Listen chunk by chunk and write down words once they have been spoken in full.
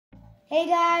Hey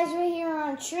guys, we're here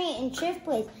on Shri and Shift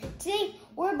Plays. Today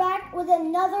we're back with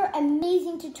another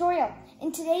amazing tutorial.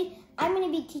 And today I'm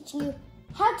going to be teaching you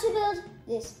how to build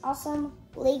this awesome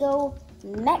Lego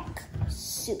Mech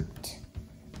suit.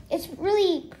 It's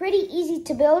really pretty easy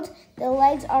to build. The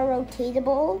legs are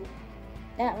rotatable.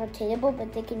 Not rotatable,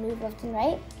 but they can move left and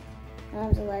right.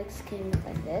 The legs can move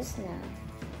like this now.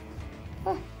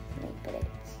 Oh, let me put it.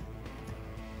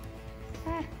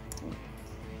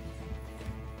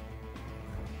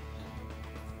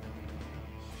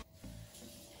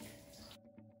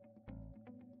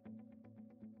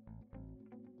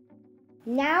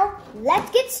 Now, let's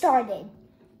get started.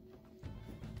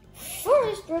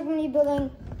 First, we're going to be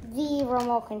building the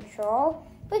remote control,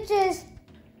 which is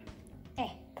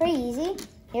pretty easy.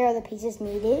 Here are the pieces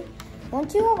needed.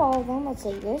 Once you have all of them, let's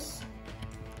take this.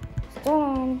 Start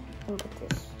on and put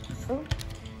this through.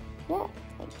 Yeah,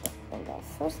 and the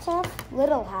first half,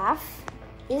 little half,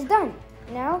 is done.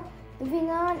 Now,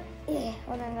 moving on,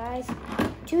 hold on guys,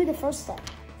 to the first leg.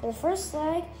 For the first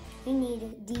leg, you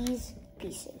need these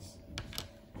pieces.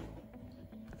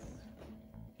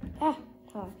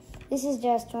 This is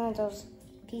just one of those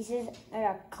pieces that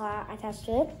are claw attached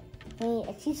to it. We need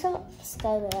a T-cell,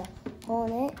 stud a hole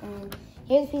in it, and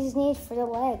here's the pieces needed for the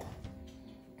leg.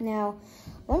 Now,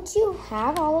 once you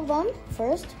have all of them,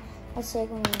 first, let's take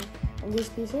one of these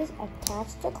pieces,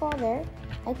 attach the claw there,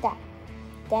 like that.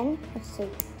 Then, let's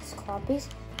take this claw piece,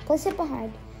 place it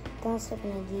behind. Then let's take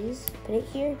one of these, put it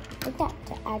here, like that,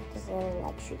 to act as a little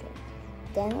leg shooter.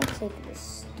 Then let's take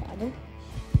this stud,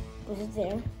 put it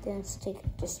there. Then let's take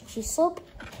this cheese slope,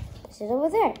 place it over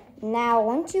there. Now,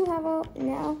 once you have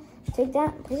now take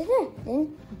that, place it there.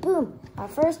 Then, boom, our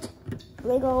first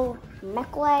Lego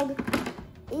Mech leg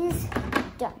is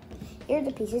done. Here are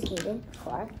the pieces needed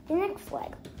for the next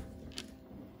leg.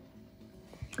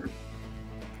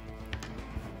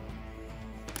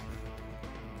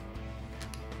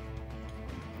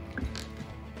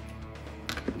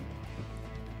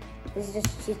 This is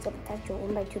just cheese slope attached to a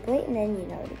 1x2 plate, and then you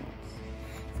know what it is.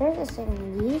 First, let's take one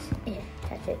of these,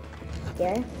 attach it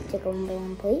there, take a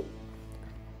 1x1 plate,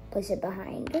 place it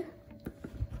behind.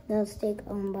 Now let's take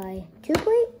a 1x2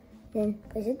 plate, then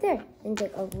place it there. Then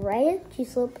take a right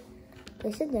cheese slope,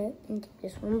 place it there, then take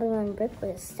this 1x1 brick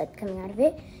with a stud coming out of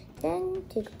it. Then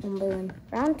take 1x1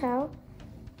 round towel,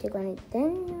 take one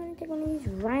of these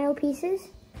rhino pieces,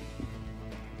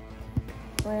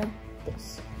 like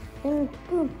this. Then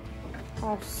boom,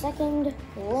 our second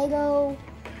Lego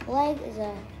leg is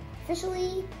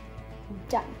officially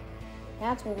done. Now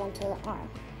let's move on to the arm.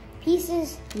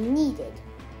 Pieces needed.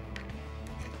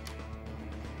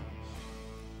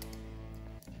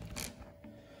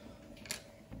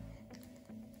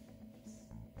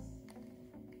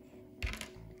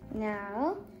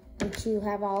 Now, once you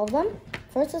have all of them,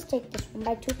 first let's take this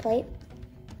 1x2 plate,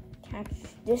 attach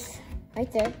this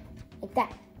right there, like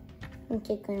that. And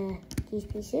take one of these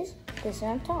pieces, place it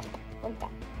on top, like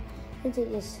that. Then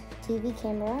take this TV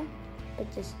camera, put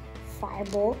this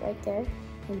firebolt right there,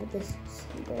 and put this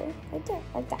saber right there,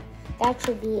 like that. That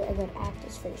should be a good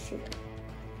axis for the shooter.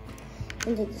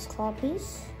 Then take this claw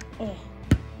piece,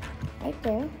 right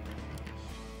there.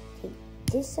 Take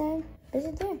this side, place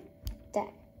it there,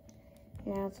 that.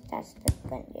 Now let's attach the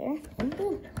gun here, and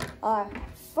boom. Our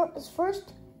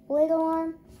first Lego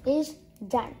arm is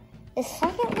done. The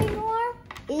second Lego arm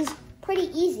is pretty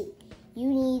easy. You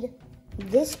need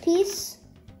this piece,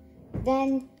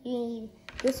 then you need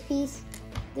this piece,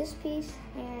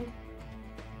 and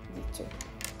these two.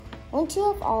 Once you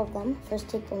have all of them, first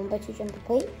take the 1x2 jumper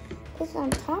plate, place it on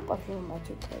top of the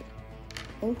 1x2 plate.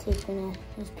 Then take one of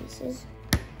these pieces,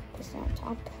 place it on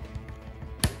top,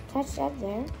 attach that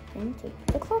there, then take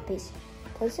the claw piece,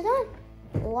 place it on,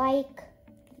 like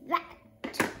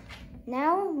that.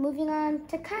 Now, moving on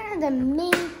to kind of the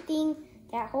main thing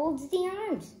that holds the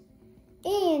arms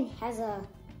and has a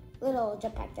little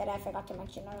jetpack that I forgot to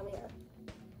mention earlier.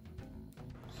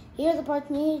 Here are the parts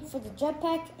needed for the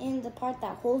jetpack and the part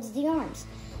that holds the arms.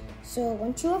 So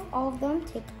once you have all of them,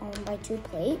 take a 1x2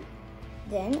 plate,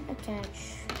 then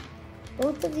attach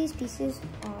both of these pieces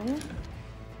on.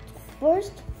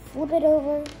 First, flip it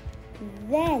over,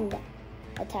 then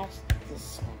attach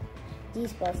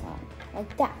these both on,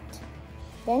 like that.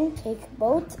 Then take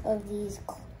both of these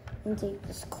and take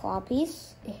this claw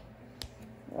piece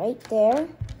right there,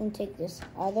 and take this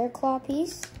other claw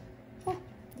piece.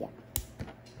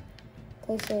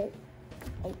 Place it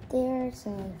right there,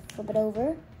 so flip it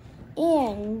over.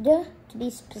 And to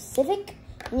be specific,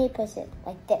 you need to place it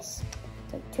like this.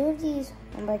 Take two of these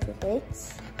 1x2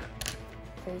 plates,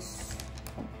 place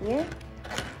one here,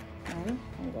 and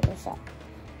the other side.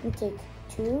 And take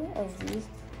 2 of these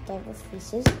diverse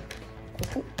pieces,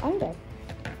 place them under,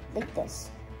 like this.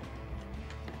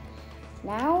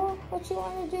 Now, what you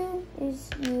want to do is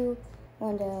you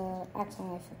want to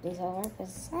accidentally flip these over,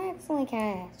 because I accidentally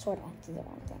kind of sort of did the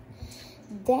wrong thing.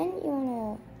 Then you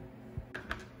want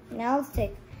to, now let's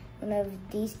take one of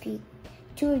these,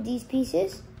 2 of these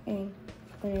pieces, and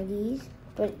one of these,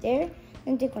 put it there,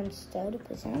 and take one stud,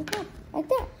 place it on top, like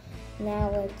that. Now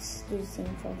let's do the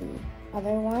same for the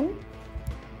other one,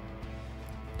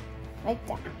 like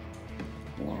that.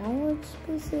 Now let's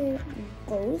place it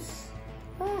close.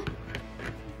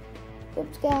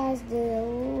 Oops, guys, did a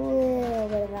little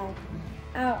bit of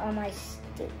out on my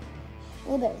stick.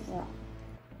 A little bit wrong.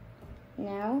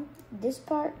 Now, this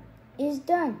part is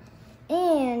done.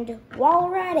 And while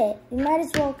we're at it, we might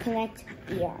as well connect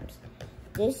the arms.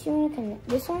 This, you want to connect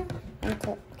this arm and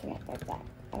connect like that.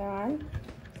 Other arm,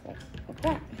 like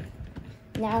that.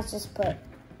 Now let's just put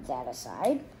that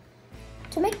aside.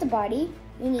 To make the body,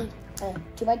 you need a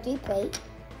 2x3 plate,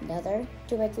 another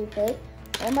 2x3 plate,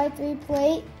 1x3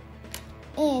 plate,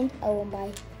 and a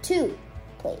 1x2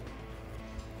 plate.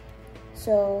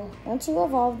 So once you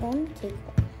evolve them, take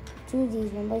 2 of these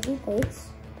 1x3 plates,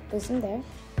 place them there,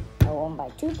 a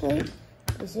 1x2 plate,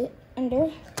 place it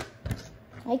under,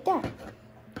 like that.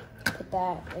 Put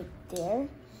that right there.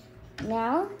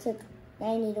 Now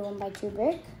I need a 1x2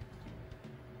 brick,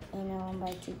 and a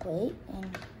 1x2 plate,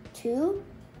 and 2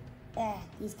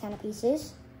 these kind of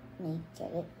pieces. Let me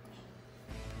get it.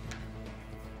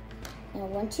 Now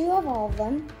once you have all of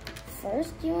them,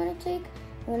 first you want to take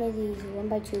one of these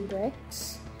 1x2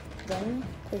 bricks, then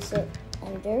place it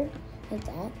under like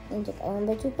that, then take a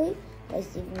 1x2 plate, place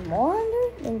even more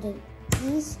under, then take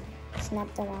these,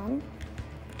 snap them on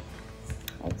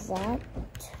like that,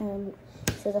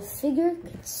 so the figure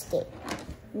could stay.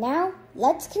 Now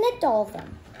let's connect all of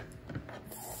them.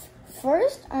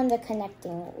 First on the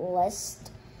connecting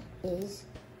list is,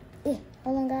 hold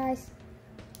on guys,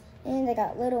 and I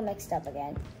got a little mixed up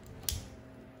again.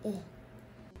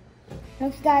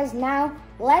 Okay guys, now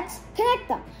let's connect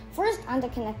them. First on the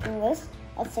connecting list,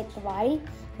 let's take the body,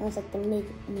 and let's take the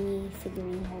mini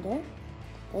figurine holder,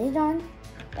 put it on,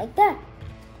 like that.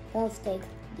 Then let's take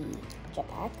the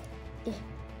jetpack,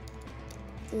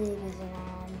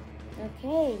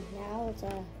 okay, now let's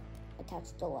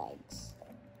attach the legs.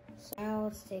 So now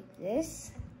let's take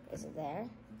this, place it there,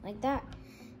 like that.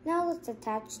 Now let's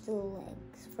attach the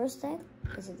legs. First leg,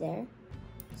 place it there.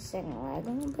 Second leg,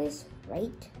 I'm gonna place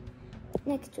right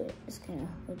next to it. Just gonna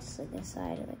put this like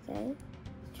inside like that.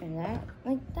 Turn that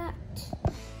like that.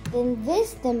 Then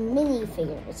this, the mini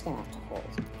figure, it's gonna have to hold.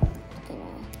 Gonna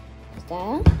like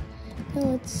that. Now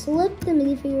let's slip the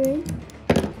mini figure in.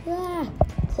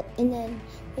 And then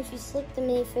if you slip the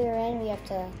mini figure in, we have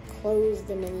to close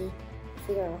the mini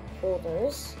figure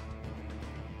holders.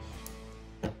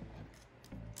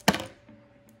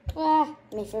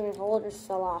 My figure holders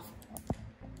fell off.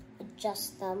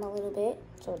 Adjust them a little bit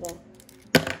so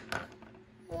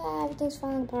everything's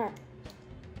falling apart.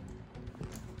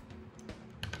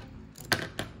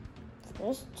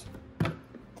 First,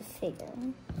 the figure.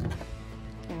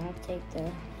 Now take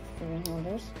the figure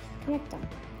holders, connect them.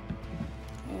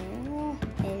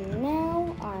 And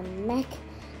now our mech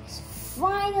is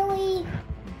finally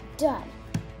done.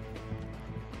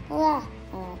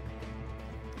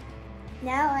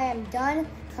 Now I am done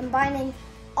combining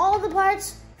all the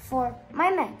parts for my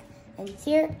mech. And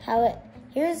here's how it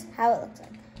looks like.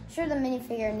 Sure, the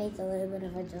minifigure needs a little bit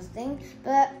of adjusting,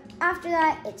 but after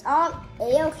that, it's all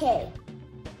a-okay.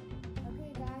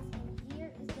 Okay guys, and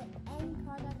here is the end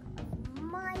product of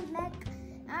my mech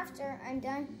after I'm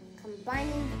done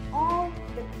combining all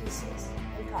the pieces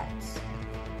and parts.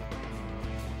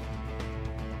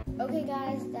 Okay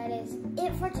guys, that is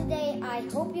it for today. I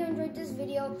hope you enjoyed this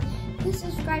video. Please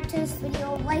subscribe to this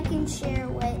video, like and share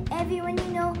with everyone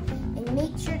you know, and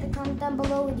make sure to comment down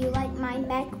below if you like my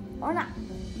mech or not.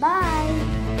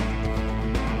 Bye!